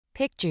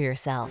Picture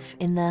yourself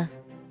in the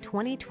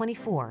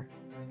 2024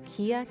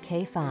 Kia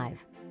K5.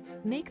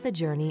 Make the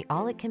journey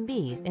all it can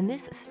be in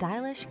this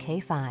stylish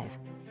K5.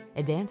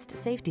 Advanced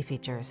safety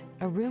features,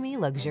 a roomy,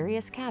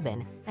 luxurious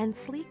cabin, and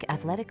sleek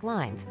athletic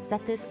lines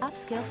set this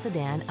upscale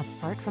sedan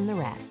apart from the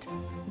rest.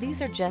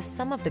 These are just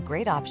some of the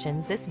great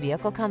options this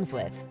vehicle comes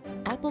with: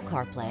 Apple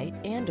CarPlay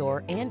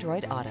and/or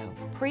Android Auto,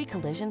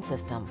 pre-collision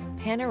system,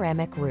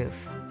 panoramic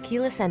roof,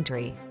 keyless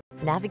entry,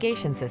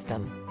 navigation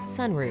system,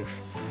 sunroof,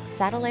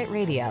 satellite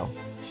radio,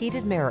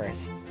 heated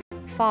mirrors,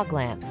 fog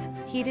lamps,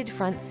 heated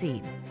front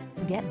seat.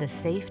 Get the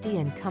safety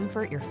and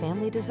comfort your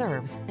family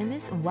deserves in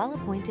this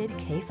well-appointed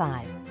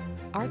K5.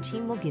 Our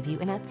team will give you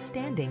an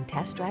outstanding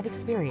test drive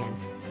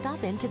experience.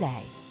 Stop in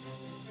today.